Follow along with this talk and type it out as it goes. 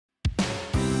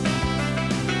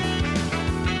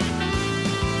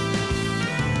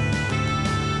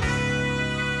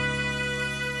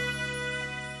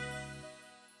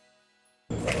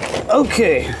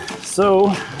Okay, so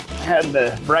I had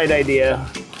the bright idea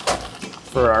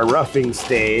for our roughing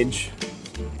stage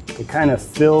to kind of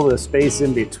fill the space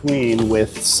in between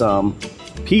with some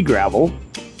pea gravel.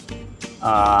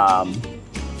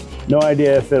 No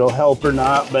idea if it'll help or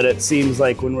not, but it seems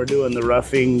like when we're doing the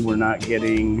roughing, we're not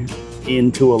getting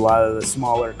into a lot of the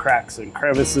smaller cracks and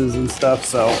crevices and stuff.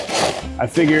 So I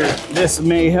figure this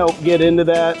may help get into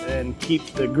that and keep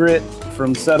the grit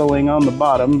from settling on the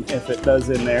bottom if it does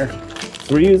in there.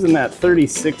 So we're using that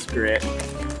 36 grit,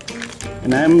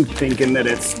 and I'm thinking that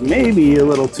it's maybe a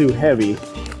little too heavy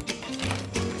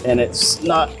and it's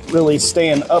not really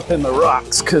staying up in the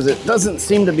rocks because it doesn't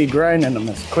seem to be grinding them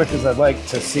as quick as I'd like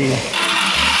to see.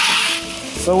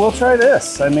 So we'll try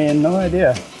this. I mean, no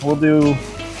idea. We'll do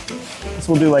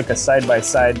like a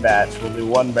side-by-side batch. We'll do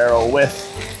one barrel with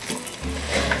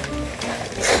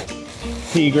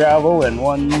pea gravel and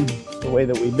one the way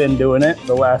that we've been doing it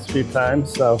the last few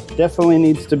times. So definitely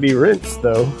needs to be rinsed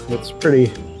though. It's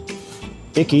pretty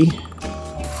icky,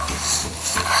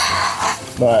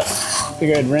 but I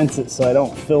figured I'd rinse it so I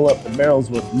don't fill up the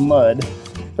barrels with mud.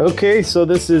 Okay, so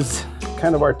this is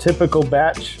kind of our typical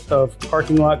batch of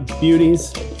parking lot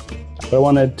beauties. I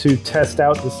wanted to test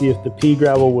out to see if the pea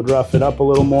gravel would rough it up a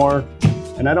little more.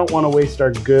 And I don't want to waste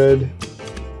our good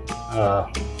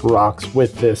rocks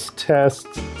with this test,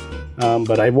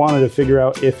 but I wanted to figure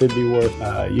out if it'd be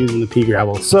worth using the pea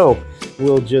gravel. So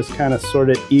we'll just kind of sort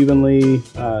it evenly,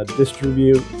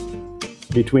 distribute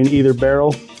between either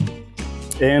barrel,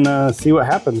 and see what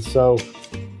happens. So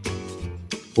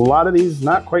a lot of these,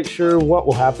 not quite sure what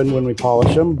will happen when we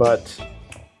polish them, but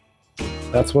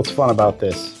that's what's fun about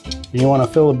this. You want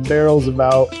to fill the barrels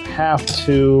about 1/2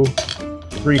 to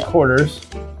 3/4.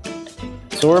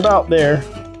 So we're about there.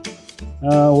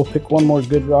 We'll pick one more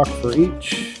good rock for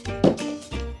each.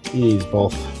 These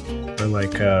both are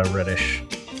like reddish.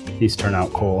 These turn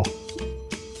out cool.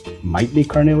 Might be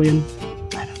carnelian.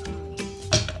 I don't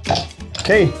know.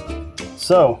 Okay,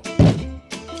 so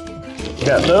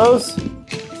got those.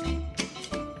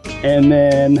 And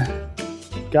then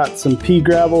got some pea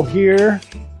gravel here.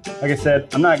 Like I said,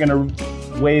 I'm not gonna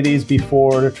weigh these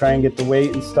before to try and get the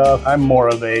weight and stuff. I'm more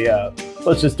of a,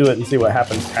 let's just do it and see what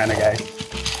happens kind of guy.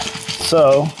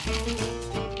 So,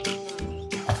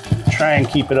 try and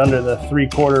keep it under the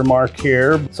 3/4 mark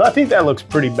here. So I think that looks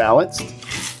pretty balanced.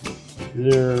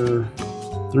 They're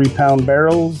 3-pound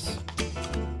barrels.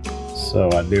 So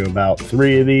I do about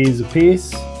 3 of these a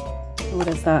piece. What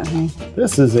is that, honey?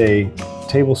 This is a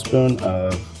tablespoon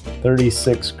of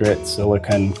 36 grit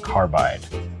silicon carbide.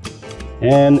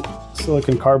 And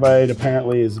silicon carbide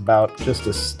apparently is about just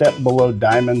a step below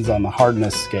diamonds on the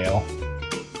hardness scale.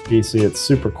 You see it's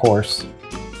super coarse.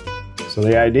 So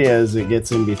the idea is it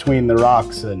gets in between the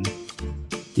rocks and,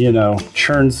 you know,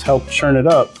 help churn it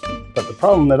up. But the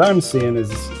problem that I'm seeing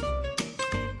is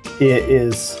it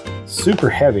is super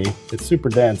heavy. It's super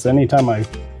dense. Anytime I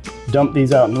dump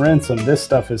these out and rinse them, this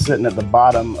stuff is sitting at the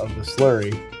bottom of the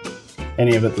slurry,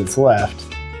 any of it that's left.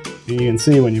 And you can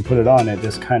see when you put it on, it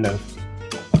just kind of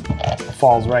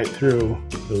falls right through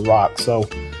the rock. So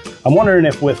I'm wondering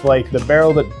if with like the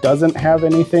barrel that doesn't have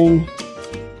anything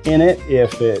in it,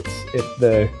 if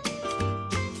the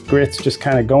grit's just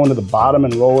kind of going to the bottom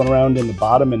and rolling around in the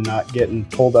bottom and not getting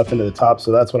pulled up into the top.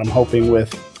 So that's what I'm hoping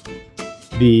with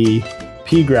the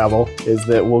pea gravel, is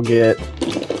that we'll get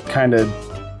kind of,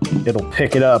 it'll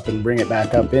pick it up and bring it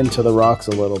back up into the rocks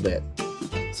a little bit.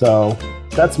 So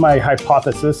that's my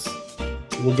hypothesis.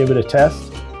 We'll give it a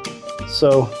test.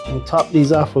 So we'll top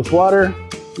these off with water.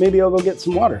 Maybe I'll go get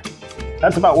some water.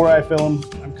 That's about where I fill them.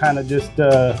 I'm kind of just,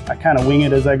 I kind of wing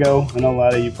it as I go. I know a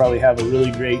lot of you probably have a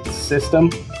really great system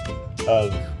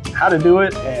of how to do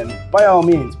it. And by all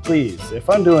means, please, if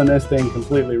I'm doing this thing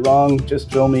completely wrong, just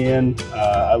fill me in.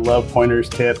 I love pointers,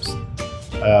 tips,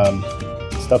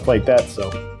 stuff like that.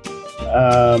 So,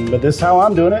 but this is how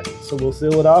I'm doing it. So we'll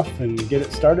seal it off and get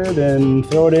it started and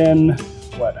throw it in.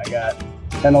 What, I got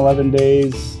 10, 11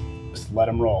 days. Just let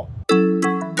them roll.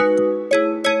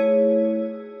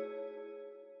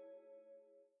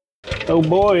 Oh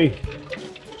boy,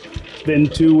 it's been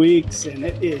 2 weeks and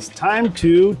it is time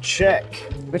to check.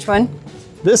 Which one?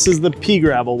 This is the pea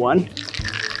gravel one.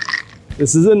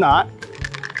 This is a knot.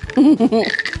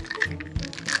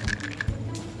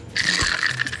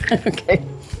 Okay.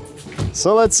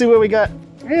 So let's see what we got.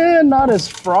 Not as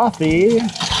frothy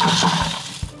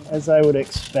as I would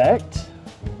expect.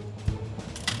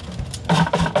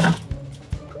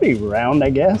 Pretty round,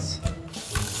 I guess.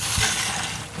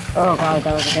 Oh God,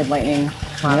 that was a good lightning.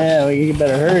 Wow. Yeah, we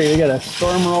better hurry. We got a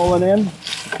storm rolling in.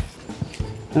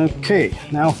 Okay,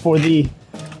 now for the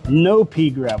no pea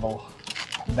gravel.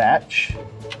 batch.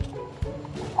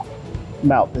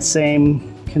 About the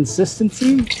same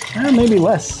consistency, maybe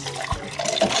less.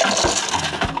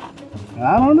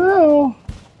 I don't know.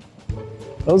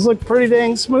 Those look pretty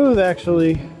dang smooth,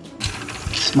 actually.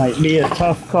 This might be a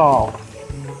tough call.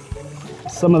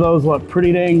 Some of those look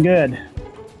pretty dang good.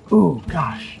 Ooh,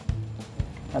 gosh.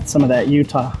 That's some of that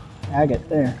Utah agate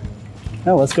there.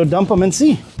 Now let's go dump them and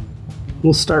see.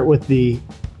 We'll start with the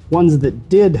ones that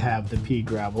did have the pea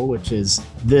gravel, which is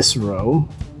this row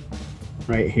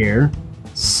right here.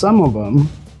 Some of them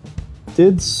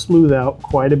did smooth out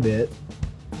quite a bit.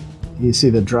 You see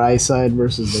the dry side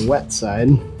versus the wet side.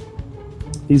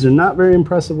 These are not very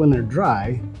impressive when they're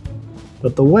dry,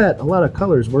 but the wet, a lot of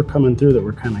colors were coming through that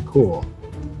were kind of cool.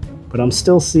 But I'm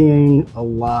still seeing a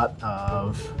lot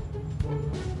of,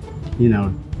 you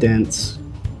know, dents,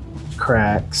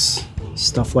 cracks,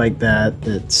 stuff like that,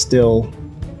 that still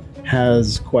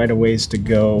has quite a ways to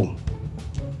go.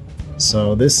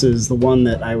 So this is the one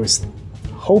that I was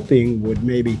hoping would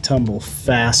maybe tumble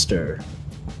faster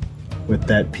with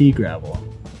that pea gravel.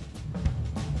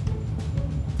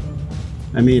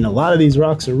 I mean, a lot of these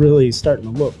rocks are really starting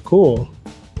to look cool,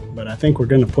 but I think we're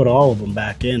going to put all of them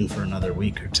back in for another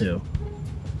week or two.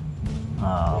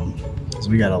 Because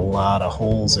we got a lot of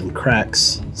holes and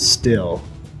cracks still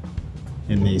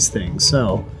in these things.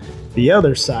 So the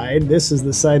other side, this is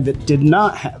the side that did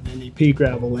not have any pea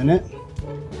gravel in it.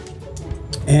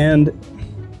 And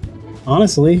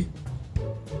honestly,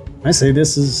 I say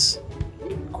this is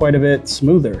quite a bit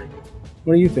smoother.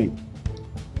 What do you think?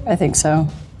 I think so.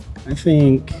 I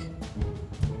think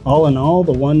all in all,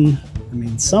 the one, I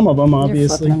mean, some of them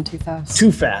obviously. You're flipping them too fast.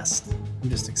 Too fast. I'm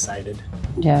just excited.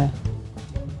 Yeah.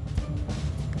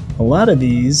 A lot of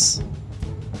these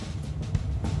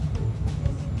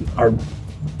are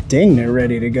dang near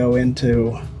ready to go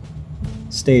into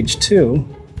stage 2.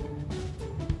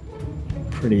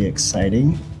 Pretty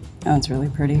exciting. That one's really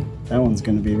pretty. That one's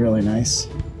going to be really nice.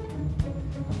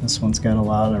 This one's got a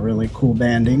lot of really cool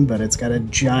banding, but it's got a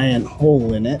giant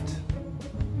hole in it.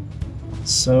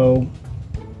 So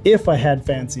if I had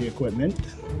fancy equipment,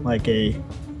 like a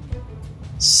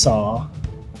saw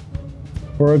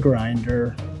or a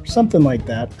grinder, something like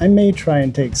that, I may try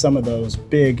and take some of those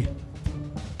big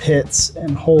pits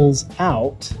and holes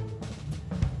out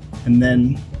and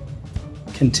then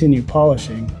continue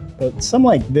polishing. But some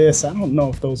like this, I don't know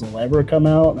if those will ever come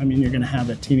out. I mean, you're gonna have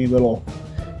a teeny little,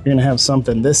 you're gonna have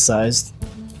something this size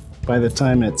by the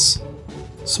time it's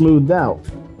smoothed out.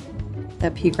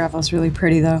 That pea gravel's really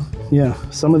pretty though. Yeah,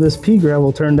 some of this pea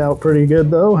gravel turned out pretty good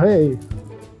though, hey.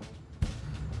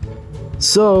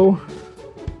 So,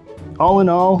 all in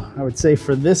all, I would say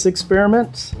for this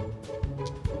experiment,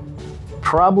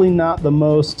 probably not the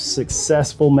most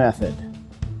successful method,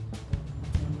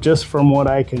 just from what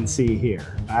I can see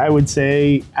here. I would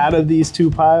say out of these two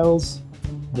piles,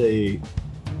 the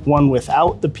one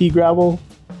without the pea gravel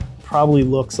probably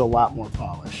looks a lot more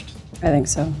polished. I think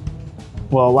so.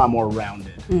 Well, a lot more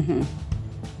rounded. Mm-hmm.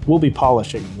 We'll be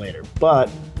polishing them later, but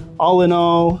all in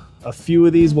all, a few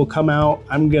of these will come out.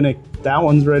 That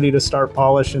one's ready to start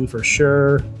polishing for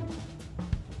sure.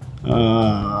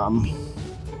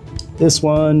 This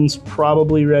one's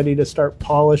probably ready to start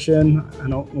polishing. I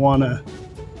don't want to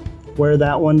wear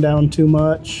that one down too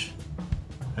much.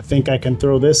 I think I can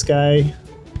throw this guy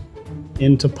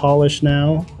into polish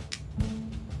now.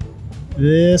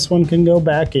 This one can go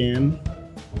back in.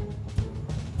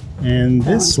 And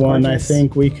this one, I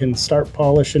think we can start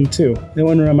polishing too. That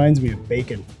one reminds me of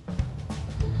bacon.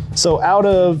 So out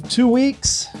of 2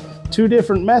 weeks, 2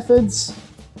 different methods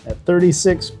at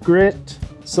 36 grit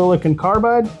silicon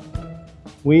carbide,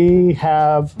 we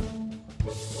have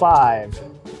 5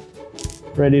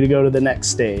 ready to go to the next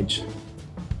stage.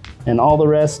 And all the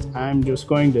rest, I'm just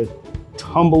going to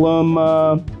tumble them.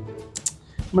 I'm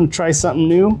going to try something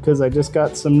new because I just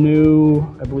got some new,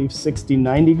 I believe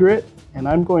 60-90 grit, and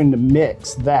I'm going to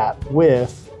mix that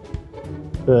with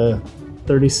the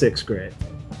 36 grit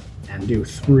and do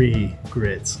 3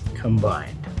 grits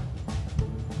combined.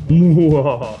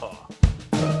 Whoa.